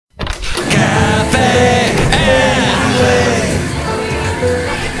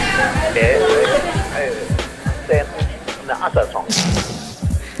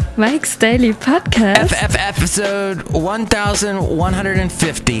Mike's Daily Podcast. Episode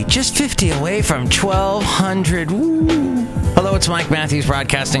 1150. Just 50 away from 1200. Woo. Hello, it's Mike Matthews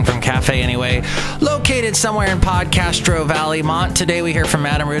broadcasting from Cafe Anyway, located somewhere in Podcastro Valley, Mont. Today we hear from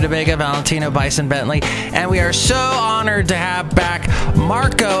Madame Rootabega, Valentino, Bison Bentley, and we are so honored to have back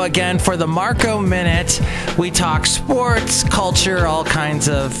Marko again for the Marko Minute. We talk sports, culture, all kinds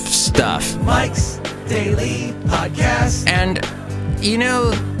of stuff. Mike's Daily Podcast. And, you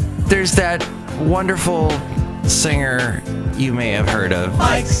know, there's that wonderful singer you may have heard of.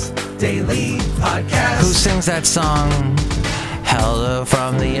 Mike's Daily Podcast. Who sings that song, Hello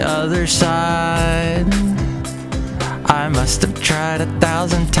from the Other Side? I must have tried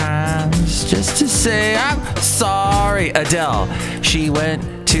 1,000 times just to say I'm sorry. Adele. She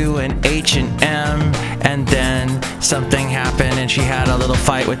went to an H&M and then something happened and she had a little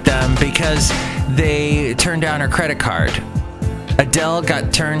fight with them because they turned down her credit card. Adele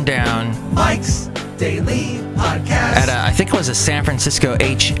got turned down. Mike's Daily Podcast. At I think it was a San Francisco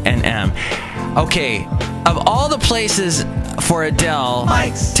H&M. Okay, of all the places for Adele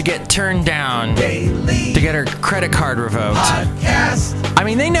Mike's to get turned down, Daily to get her credit card revoked. Podcast. I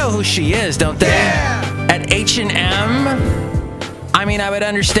mean, they know who she is, don't they? Yeah. At H&M, I mean, I would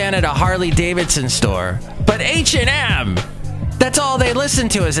understand at a Harley Davidson store, but H&M, that's all they listen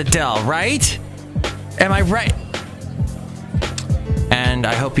to is Adele, right? Am I right? And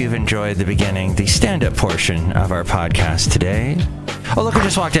I hope you've enjoyed the beginning, the stand-up portion of our podcast today. Oh, look who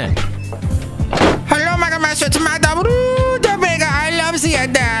just walked in. Hello, my master. It's Madame Rootabega. I love the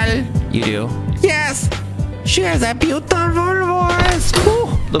Adele. You do? Yes. She has that beautiful voice.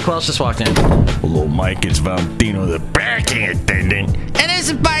 Ooh. Look who else just walked in. Hello, Mike. It's Valentino, the parking attendant. And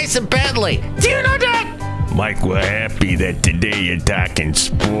it's Bison Bentley. Do you know that? Mike, we're happy that today you're talking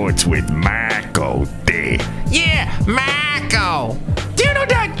sports with Marko there. Yeah, Marko. Do you know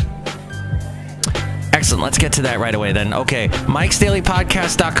that? Excellent. Let's get to that right away then. Okay,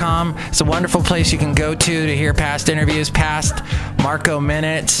 Mike'sDailyPodcast.com. It's a wonderful place you can go to hear past interviews, past Marko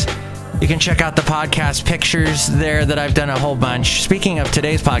Minutes. You can check out the podcast pictures there that I've done a whole bunch. Speaking of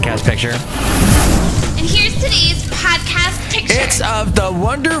today's podcast picture. And here's today's podcast picture. It's of the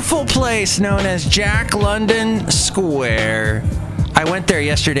wonderful place known as Jack London Square. I went there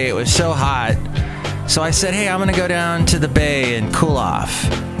yesterday. It was so hot. So I said, hey, I'm going to go down to the bay and cool off.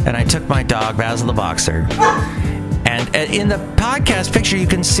 And I took my dog, Basil the Boxer. And in the podcast picture, you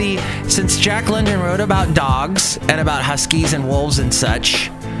can see, since Jack London wrote about dogs and about huskies and wolves and such,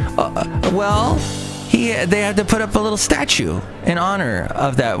 they had to put up a little statue in honor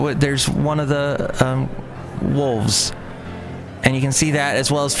of that. There's one of the wolves. And you can see that, as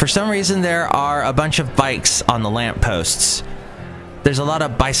well as, for some reason, there are a bunch of bikes on the lampposts. There's a lot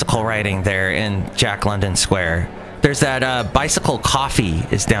of bicycle riding there in Jack London Square. There's that bicycle coffee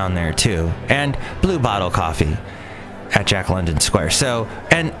is down there too, and Blue Bottle coffee at Jack London Square. So,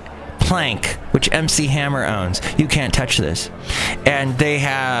 and Plank, which MC Hammer owns. You can't touch this. And they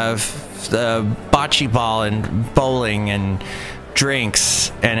have the bocce ball and bowling and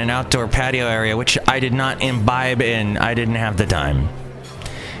drinks and an outdoor patio area, which I did not imbibe in. I didn't have the time.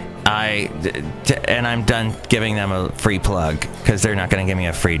 And I'm done giving them a free plug because they're not going to give me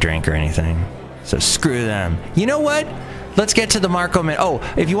a free drink or anything. So screw them. You know what? Let's get to the Marko Minute. Oh,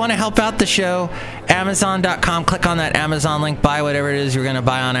 if you want to help out the show, Amazon.com. Click on that Amazon link. Buy whatever it is you're going to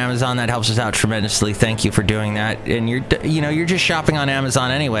buy on Amazon. That helps us out tremendously. Thank you for doing that. And you're just shopping on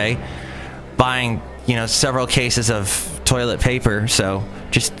Amazon anyway, buying several cases of toilet paper. So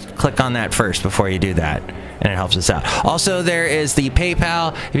just click on that first before you do that. And it helps us out. Also, there is the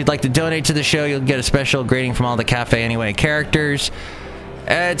PayPal. If you'd like to donate to the show, you'll get a special greeting from all the Cafe Anyway characters.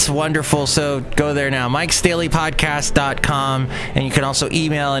 It's wonderful, so go there now. Mike'sDailyPodcast.com. And you can also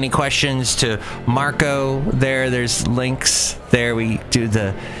email any questions to Marko there. There's links there. We do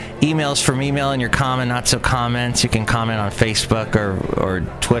the emails from email and your comment, not so comments. You can comment on Facebook or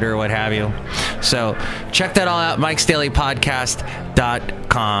Twitter or what have you. So check that all out,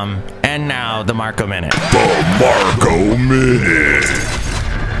 Mike'sDailyPodcast.com. And now, the Marko Minute. The Marko Minute.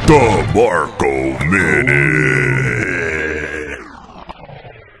 The Marko Minute.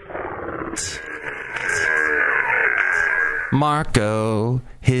 Marko.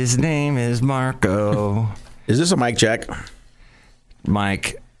 His name is Marko. Is this a mic check?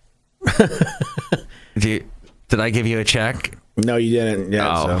 Mike. Did I give you a check? No, you didn't. Yeah.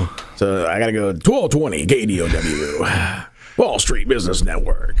 Oh. So I got to go 1220 KDOW. Wall Street Business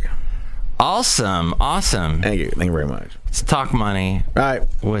Network. Awesome. Thank you very much. Let's talk money. All right.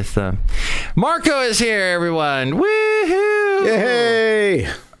 With Marko is here, everyone. Woohoo! Yay!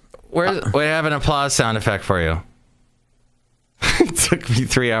 We have an applause sound effect for you. took me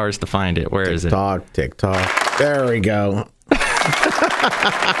 3 hours to find it. Where is it? TikTok. There we go.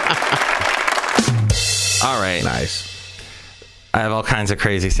 All right. Nice. I have all kinds of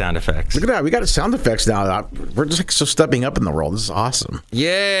crazy sound effects. Look at that. We got sound effects now. We're just like so stepping up in the world. This is awesome.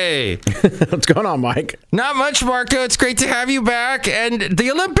 Yay. What's going on, Mike? Not much, Marco. It's great to have you back. And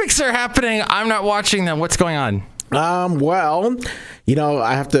the Olympics are happening. I'm not watching them. What's going on? Well, you know,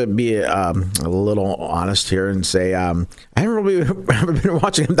 I have to be a little honest here and say I haven't been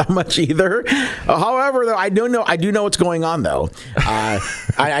watching them that much either. However, though, I do know what's going on though.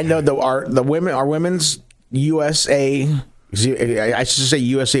 I know our women's USA. I should say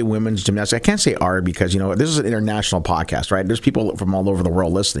USA Women's Gymnastics. I can't say R because, you know, this is an international podcast, right? There's people from all over the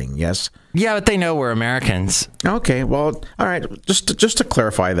world listening, yes? Yeah, but they know we're Americans. Okay, well, all right. Just to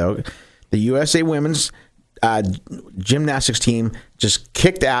clarify, though, the USA Women's gymnastics team just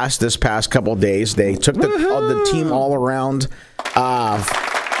kicked ass this past couple of days. They took the team all around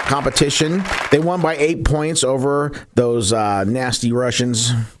competition. They won by 8 points over those nasty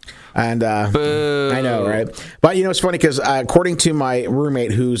Russians. And I know, right? But you know, it's funny because according to my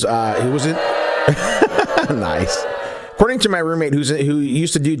roommate, who was in nice. According to my roommate, who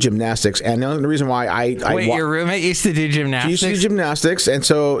used to do gymnastics, and the reason why your roommate used to do gymnastics. She used to do gymnastics, and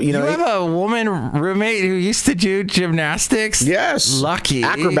so you know, you have a woman roommate who used to do gymnastics. Yes, lucky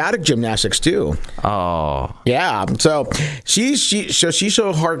acrobatic gymnastics too. Oh, yeah. So she's so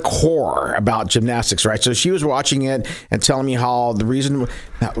hardcore about gymnastics, right? So she was watching it and telling me how the reason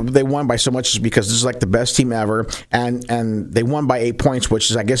they won by so much is because this is like the best team ever, and they won by 8 points, which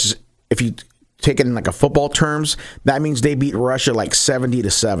is, I guess, if you take it in like a football terms, that means they beat Russia like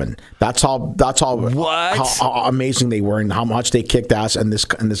 70-7. That's how how amazing they were and how much they kicked ass in this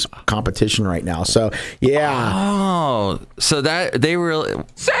competition right now. So yeah. Oh, so that they really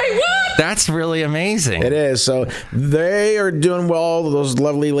say what? That's really amazing. It is. So they are doing well. Those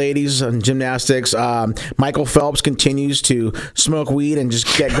lovely ladies in gymnastics. Michael Phelps continues to smoke weed and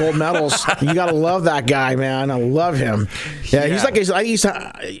just get gold medals. You gotta love that guy, man. I love him. Yeah.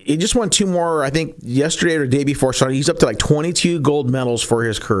 He just won 2 more. I think yesterday or the day before starting, he's up to like 22 gold medals for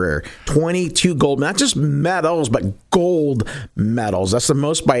his career. 22 gold, not just medals, but gold medals. That's the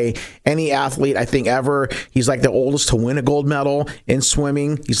most by any athlete, I think, ever. He's like the oldest to win a gold medal in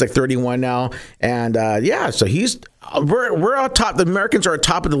swimming. He's like 31 now. And so we're on top. The Americans are at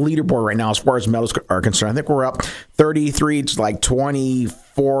top of the leaderboard right now as far as medals are concerned. I think we're up 33 to like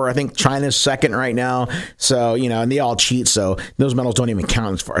 24. I think China's second right now. So, you know, and they all cheat. So those medals don't even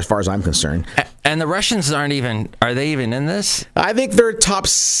count as far as I'm concerned. And the Russians are they even in this? I think they're top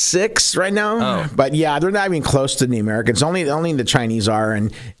 6 right now. Oh. But yeah, they're not even close to the Americans. Only the Chinese are.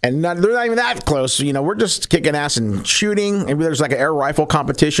 And they're not even that close. You know, we're just kicking ass and shooting. Maybe there's like an air rifle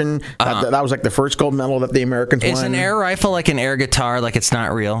competition. That was like the first gold medal that the Americans won. Is an air rifle like an air guitar, like it's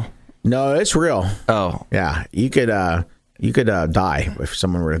not real? No, it's real. Oh. Yeah. You could die if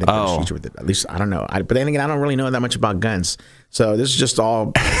someone were to shoot you with it. At least, I don't know. But then again, I don't really know that much about guns. So this is just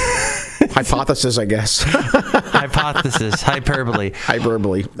all hypothesis, I guess. Hypothesis. Hyperbole.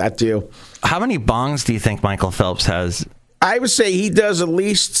 Hyperbole. That too. How many bongs do you think Michael Phelps has? I would say he does at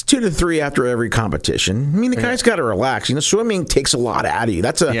least 2 to 3 after every competition. I mean, the guy's got to relax. You know, swimming takes a lot out of you.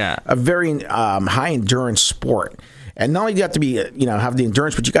 That's a very high endurance sport. And not only do you have to be, you know, have the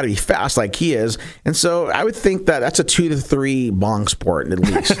endurance, but you got to be fast like he is. And so I would think that's a 2 to 3 bong sport at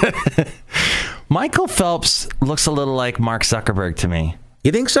least. Michael Phelps looks a little like Mark Zuckerberg to me.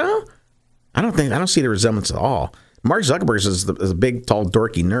 You think so? I don't see the resemblance at all. Mark Zuckerberg is a big, tall,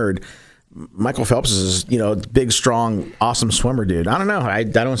 dorky nerd. Michael Phelps is, you know, big, strong, awesome swimmer, dude. I don't know. I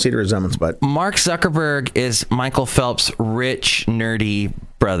don't see the resemblance, but Mark Zuckerberg is Michael Phelps' rich, nerdy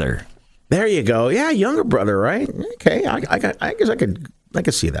brother. There you go. Yeah, younger brother, right? Okay, I guess I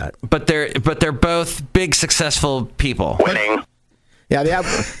could see that. But they're both big, successful people. Winning. Yeah,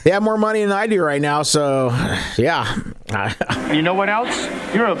 they have more money than I do right now. So, yeah. You know what else?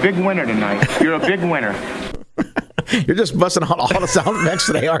 You're a big winner tonight. You're a big winner. You're just busting out all the sound effects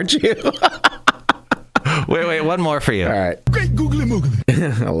today, aren't you? Wait, one more for you. All right. Great googly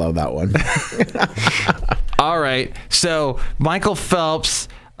moogly. I love that one. All right. So Michael Phelps,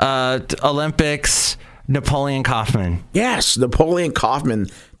 Olympics, Napoleon Kaufman. Yes, Napoleon Kaufman,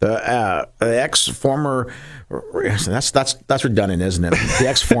 the ex-former. That's redundant, isn't it? The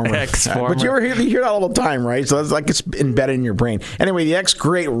ex-former. Ex-former. But you hear that all the time, right? So that's like it's embedded in your brain. Anyway, the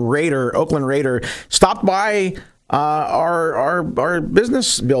ex-great Raider, Oakland Raider, stopped by our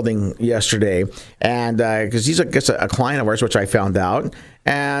business building yesterday, and because he's a client of ours, which I found out,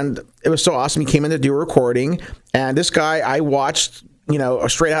 and it was so awesome. He came in to do a recording, and this guy I watched, you know,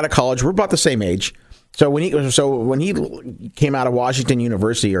 straight out of college. We're about the same age. So when he came out of Washington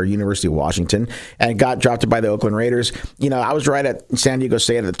University or University of Washington and got drafted by the Oakland Raiders, I was right at San Diego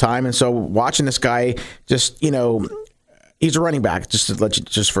State at the time, and so watching this guy just he's a running back. Just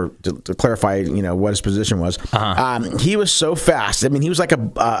to clarify, what his position was. He was so fast. I mean, he was like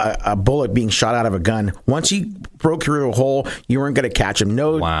a bullet being shot out of a gun. Once he broke through a hole, you weren't going to catch him.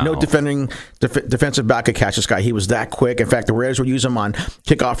 No defensive back could catch this guy. He was that quick. In fact, the Raiders would use him on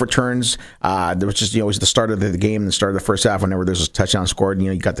kickoff returns. There was just always the start of the game and the start of the first half. Whenever there's a touchdown scored,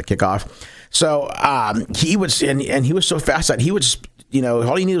 you got the kickoff. So he was and he was so fast that he would just.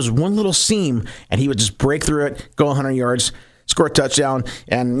 All he needed was one little seam, and he would just break through it, go 100 yards, score a touchdown,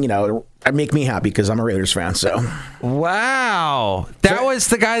 and, it'd make me happy because I'm a Raiders fan. So, wow. That was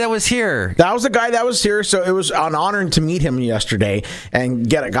the guy that was here. That was the guy that was here. So it was an honor to meet him yesterday and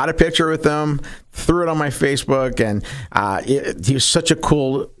got a picture with him, threw it on my Facebook, and he was such a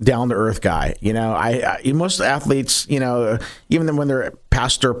cool, down-to-earth guy. Most athletes, even when they're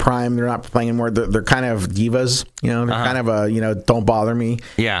past their prime, they're not playing anymore. They're kind of divas. They're kind of don't bother me.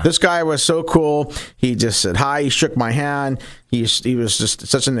 Yeah. This guy was so cool. He just said hi. He shook my hand. He was just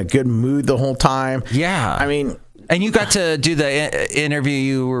such in a good mood the whole time. Yeah. I mean. And you got to do the interview.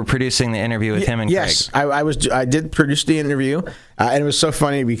 You were producing the interview with him and yes, Craig. I did produce the interview, and it was so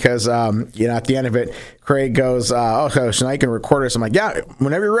funny because at the end of it, Craig goes, so now you can record us. I'm like, yeah,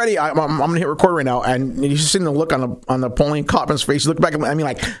 whenever you're ready, I'm gonna hit record right now. And you just see the look on the polling Kaufman's face. He looked back at me,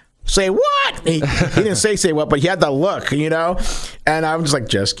 like, say what? He didn't say what, but he had that look, And I'm just like,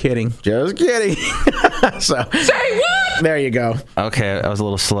 just kidding. So say what? There you go. Okay, I was a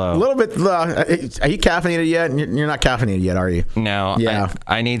little slow. A little bit. Are you caffeinated yet? You're not caffeinated yet, are you? No. Yeah.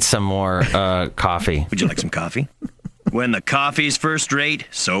 I need some more coffee. Would you like some coffee? When the coffee's first rate,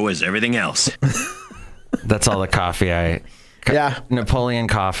 so is everything else. That's all the coffee Yeah. Napoleon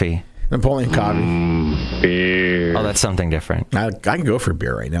coffee. Napoleon coffee. Beer. Oh, that's something different. I can go for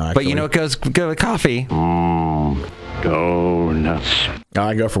beer right now, actually. But you know what goes good with coffee? Donuts.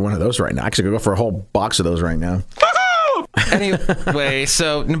 I go for one of those right now. Actually, I go for a whole box of those right now. Anyway,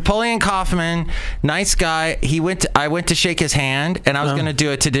 so Napoleon Kaufman, nice guy. I went to shake his hand, and I was going to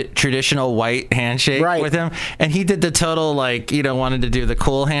do a traditional white handshake with him, and he did the total wanted to do the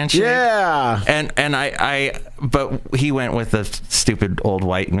cool handshake. Yeah. And but he went with the stupid old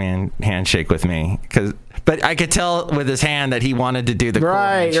white man handshake with me But I could tell with his hand that he wanted to do the cool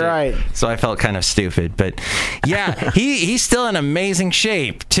handshake. Right. So I felt kind of stupid. But yeah, he's still in amazing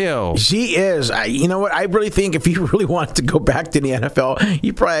shape too. He is. You know what? I really think if he really wanted to go back to the NFL,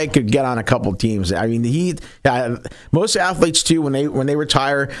 he probably could get on a couple teams. I mean, most athletes too, when they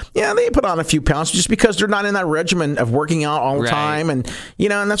retire, they put on a few pounds just because they're not in that regimen of working out all the time, and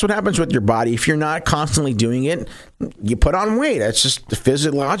and that's what happens with your body. If you're not constantly doing it, you put on weight. That's just the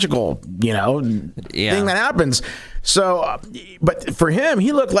physiological, thing that happens. So, but for him,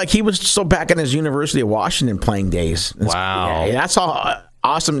 he looked like he was still back in his University of Washington playing days. Wow. Yeah, that's how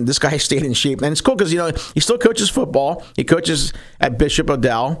awesome this guy stayed in shape. And it's cool because, he still coaches football. He coaches at Bishop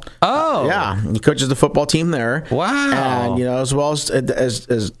Odell. Oh. Yeah. He coaches the football team there. Wow. And, as well as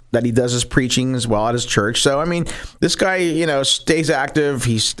that he does his preaching as well at his church. So, I mean, this guy, stays active.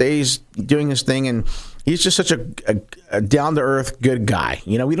 He stays doing his thing, and he's just such a down-to-earth, good guy.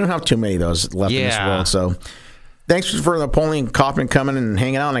 We don't have too many of those left in this world. So thanks for Napoleon Kaufman coming and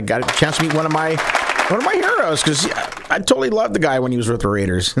hanging out. And I got a chance to meet one of my heroes because I totally loved the guy when he was with the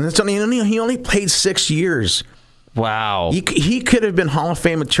Raiders. And he only played 6 years. Wow. He could have been Hall of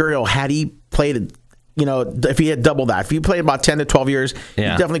Fame material had he played, if he had double that. If he played about 10 to 12 years, he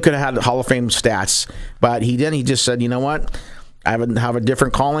definitely could have had Hall of Fame stats. But he didn't. He just said, you know what? I have a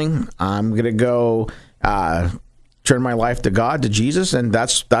different calling. I'm going to go turn my life to God, to Jesus, and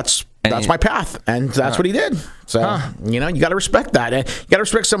that's my path. And that's what he did. So, you got to respect that. And you got to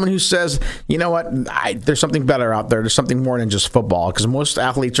respect someone who says, you know what, there's something better out there. There's something more than just football. Because most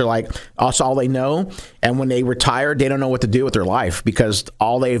athletes are like, that's all they know. And when they retire, they don't know what to do with their life because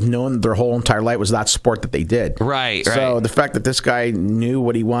all they've known their whole entire life was that sport that they did. Right. So the fact that this guy knew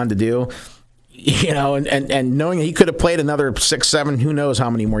what he wanted to do, and knowing that he could have played another 6, 7, who knows how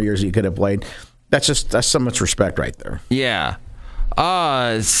many more years he could have played. That's so much respect right there. Yeah.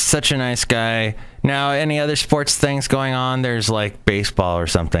 Oh, such a nice guy. Now, any other sports things going on? There's like baseball or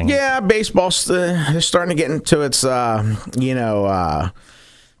something. Yeah, baseball's they're starting to get into its,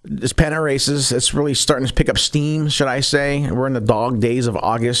 this pennant races. It's really starting to pick up steam, should I say. We're in the dog days of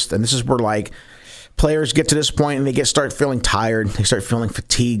August, and this is where players get to this point and they start feeling tired. They start feeling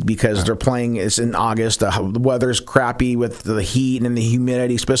fatigued because they're playing. It's in August. The weather's crappy with the heat and the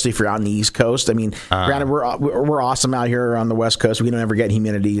humidity, especially if you're out on the East Coast. I mean, granted, we're awesome out here on the West Coast. We don't ever get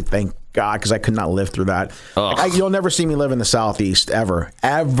humidity, thank God, because I could not live through that. You'll never see me live in the Southeast ever.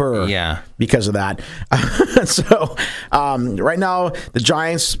 Yeah. Because of that. So right now, the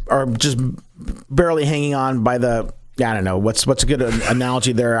Giants are just barely hanging on by the. I don't know. What's a good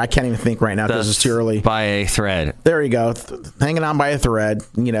analogy there? I can't even think right now because it's too early. By a thread. There you go. Hanging on by a thread.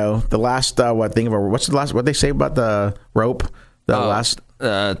 You know, the last what's the last? What they say about the rope?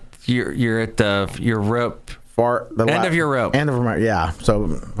 You're at your rope. End of your rope. End of my, yeah. So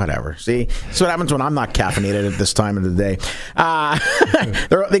whatever. See, that's what happens when I'm not caffeinated at this time of the day.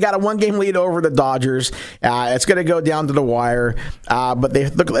 They got a 1-game lead over the Dodgers. It's going to go down to the wire. But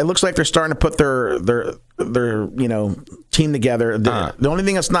it looks like they're starting to put their team together. The only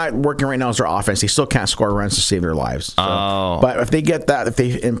thing that's not working right now is their offense. They still can't score runs to save their lives. So, but if they get that, if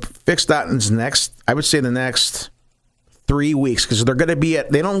they fix that in the next 3 weeks, because they're going to be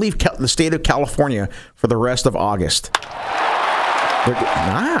they don't leave the state of California for the rest of August.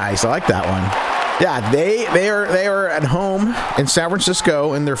 Nice, I like that one. Yeah, they are at home in San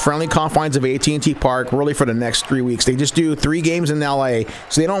Francisco in their friendly confines of AT&T Park, really for the next 3 weeks. They just do 3 games in LA,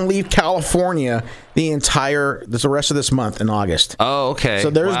 so they don't leave California the rest of this month in August. Oh, okay.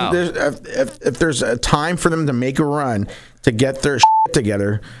 So if there's a time for them to make a run to get their shit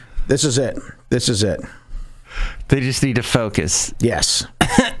together, this is it. They just need to focus. Yes.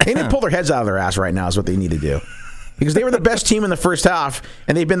 They need to pull their heads out of their ass right now is what they need to do. Because they were the best team in the first half,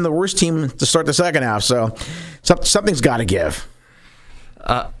 and they've been the worst team to start the second half. So something's got to give.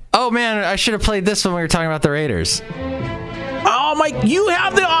 Oh, man, I should have played this when we were talking about the Raiders. Oh, Mike, you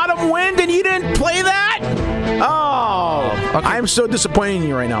have the autumn wind, and you didn't play that? Oh, okay. I'm so disappointed in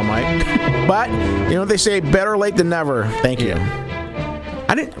you right now, Mike. But, you know what they say, better late than never. Thank you.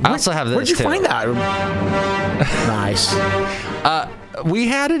 I also have this, where'd you find that? Nice. We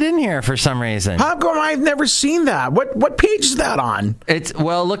had it in here for some reason. How come I've never seen that? What page is that on?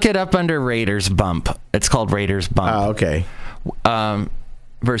 Look it up under Raiders Bump. It's called Raiders Bump. Oh, okay.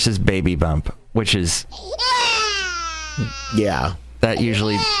 Versus Baby Bump, which is... Yeah. That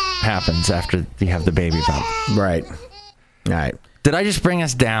usually happens after you have the baby bump. Right. All right. Did I just bring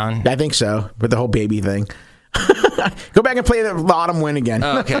us down? I think so, with the whole baby thing. Go back and play the autumn win again.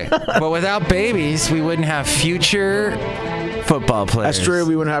 Okay. But without babies, we wouldn't have future football players. That's true.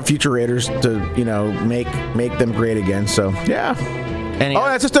 We wouldn't have future Raiders to, make them great again. So, yeah.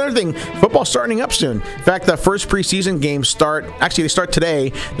 That's just another thing. Football's starting up soon. In fact, the first preseason games they start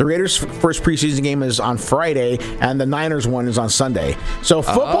today. The Raiders' first preseason game is on Friday, and the Niners one is on Sunday. So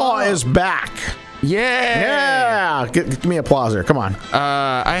football is back. Yeah. Give me applause there. Come on.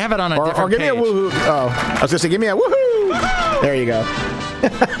 I have it on a different page. Or give me a woohoo. Oh, I was going to say, give me a woohoo. There you go.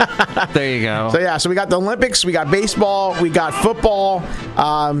 There you go. So we got the Olympics, we got baseball, we got football.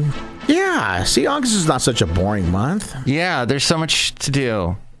 See, August is not such a boring month. Yeah, there's so much to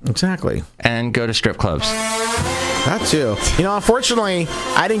do. Exactly. And go to strip clubs. That too. Unfortunately,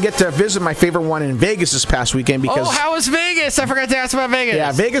 I didn't get to visit my favorite one in Vegas this past weekend because... Oh, how was Vegas? I forgot to ask about Vegas.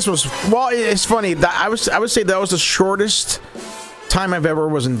 Yeah, Vegas was... Well, it's funny. I would say that was the shortest time I've ever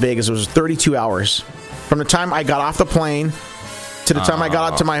was in Vegas. It was 32 hours. From the time I got off the plane to the time I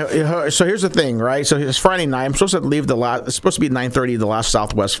got out to my... So here's the thing, right? So it's Friday night. I'm supposed to leave it's supposed to be 9:30, the last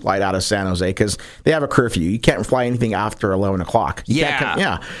Southwest flight out of San Jose, because they have a curfew. You can't fly anything after 11 o'clock.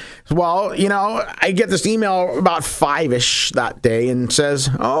 Yeah. Well, I get this email about 5-ish that day and says,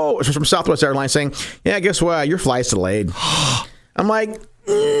 it's from Southwest Airlines saying, yeah, guess what? Your flight's delayed. I'm like,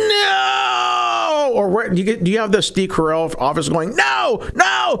 no! Or where do you have the Steve Carell office going, no!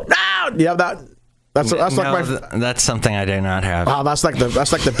 Do you have that? That's something I do not have. Wow, that's like the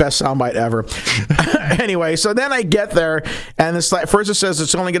best soundbite ever. Anyway, so then I get there, and it's like first it says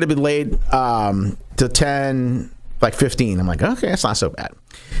it's only going to be delayed to 10:15. I'm like, okay, that's not so bad.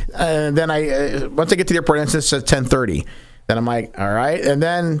 And then once I get to the airport, it says 10:30. Then I'm like, all right. And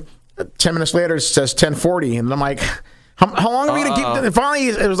then 10 minutes later, it says 10:40, and I'm like, how long are we going to keep? And finally,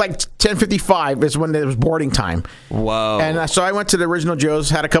 it was like 10:55 is when it was boarding time. Whoa. And so I went to the Original Joe's,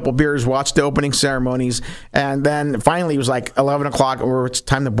 had a couple beers, watched the opening ceremonies, and then finally it was like 11 o'clock, or it's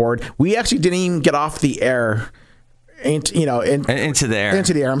time to board. We actually didn't even get off the air. Into the air.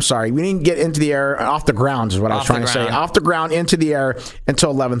 Into the air. I'm sorry. We didn't get into the air off the ground is what I was trying to say. Off the ground into the air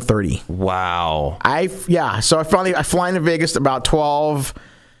until 11:30. Wow. So I fly into Vegas about 12.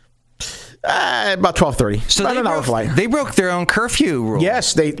 About 12:30. So about an hour flight. They broke their own curfew rule.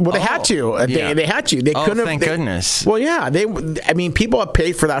 Yes, they had to. They had to. They couldn't have. Thank goodness. Well, yeah. I mean, people have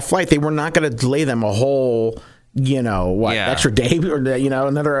paid for that flight. They were not going to delay them a whole. Extra day or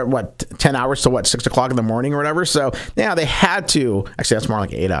another 10 hours to 6 o'clock in the morning or whatever. So yeah, they had to. Actually, that's more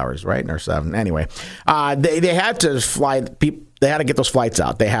like 8 hours, right? Or 7. Anyway, they had to fly people. They had to get those flights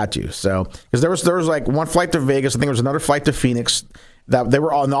out. They had to. So because there was like one flight to Vegas. I think there was another flight to Phoenix. That they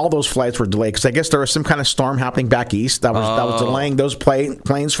were all those flights were delayed because I guess there was some kind of storm happening back east that was delaying those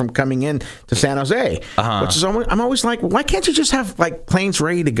planes from coming in to San Jose. Which is I'm always like, why can't you just have like planes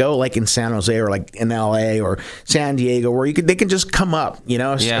ready to go like in San Jose or like in LA or San Diego where they can just come up?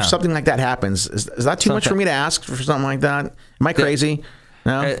 If something like that happens, is that too much for me to ask for something like that? Am I crazy?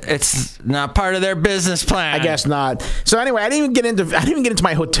 No, it's not part of their business plan. I guess not. So anyway, I didn't even get into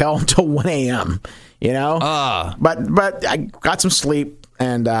my hotel until 1 a.m. But I got some sleep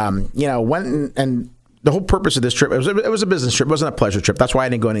and went and the whole purpose of this trip it was a business trip. It wasn't a pleasure trip. That's why I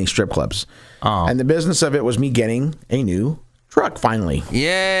didn't go to any strip clubs. And the business of it was me getting a new truck finally.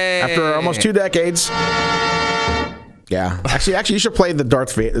 Yay! After almost 2 decades. Yeah, actually, you should play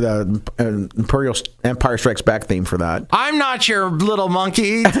the Imperial Empire Strikes Back theme for that. I'm not your little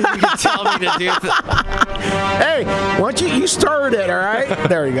monkey. You can tell me to do Hey, why don't you started it? All right,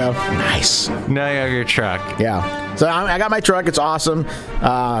 there you go. Nice. Now you have your truck. Yeah. So I got my truck. It's awesome.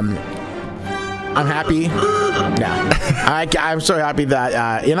 I'm happy. Yeah, I'm so happy that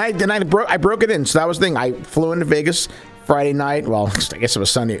I broke it in. So that was the thing. I flew into Vegas Friday night. Well, I guess it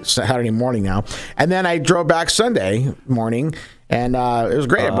was Saturday morning now. And then I drove back Sunday morning, and it was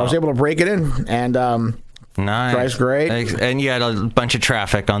great. I was able to break it in, and nice. Drives great. And you had a bunch of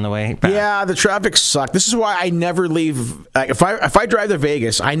traffic on the way back. Yeah, the traffic sucked. This is why I never leave. If I drive to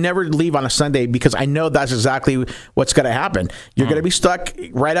Vegas, I never leave on a Sunday because I know that's exactly what's going to happen. You're going to be stuck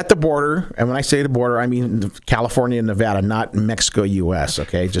right at the border. And when I say the border, I mean California and Nevada, not Mexico, U.S.,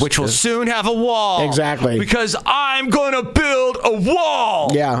 okay? Which will soon have a wall. Exactly. Because I'm going to build a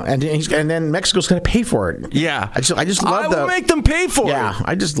wall. Yeah, and then Mexico's going to pay for it. Yeah. I just love I will make them pay for it. Yeah,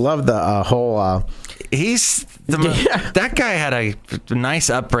 I just love the whole... That guy had a nice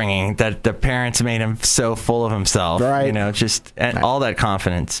upbringing that the parents made him so full of himself. Right. And all that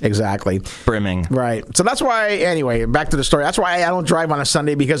confidence. Exactly. Brimming. Right. So that's why, anyway, back to the story. That's why I don't drive on a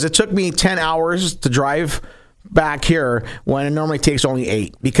Sunday because it took me 10 hours to drive back here when it normally takes only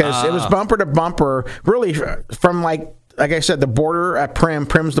 8 because it was bumper to bumper, really from like I said, the border at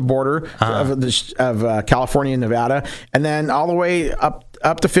Prim's the border of California and Nevada, and then all the way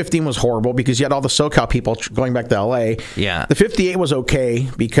up to 15 was horrible because you had all the SoCal people going back to LA. Yeah. The 58 was okay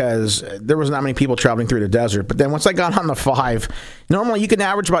because there was not many people traveling through the desert. But then once I got on the 5, normally you can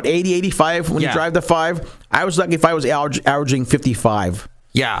average about 80, 85 when you drive the 5. I was lucky if I was averaging 55.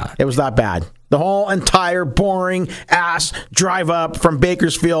 Yeah. It was that bad. The whole entire boring ass drive up from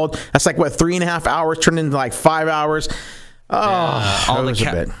Bakersfield. That's like, 3.5 hours turned into like 5 hours. Oh, all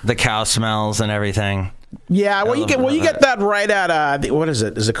the cow smells and everything. Yeah, well, you get that right at what is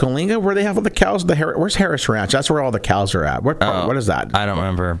it? Is it Coalinga where they have all the cows? Where's Harris Ranch? That's where all the cows are at. What is that? I don't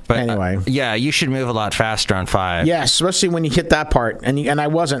remember. But anyway, yeah, you should move a lot faster on 5. Yeah, especially when you hit that part. And I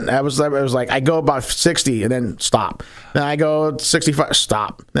wasn't. I was like I go about 60 and then stop. Then I go 65,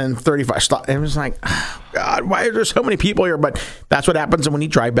 stop. Then 35, stop. And it was like, oh, God, why are there so many people here? But that's what happens when you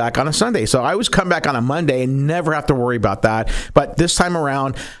drive back on a Sunday. So I always come back on a Monday and never have to worry about that. But this time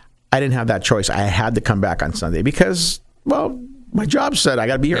around, I didn't have that choice. I had to come back on Sunday because, well, my job said I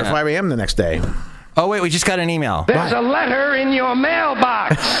got to be here at 5 a.m. the next day. Oh, wait, we just got an email. There's a letter in your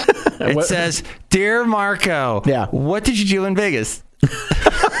mailbox. It says, Dear Marco, what did you do in Vegas?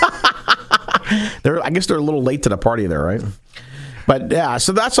 I guess they're a little late to the party there, right? But, yeah,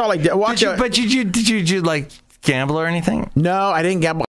 so that's all I did. Did you like gamble or anything? No, I didn't gamble.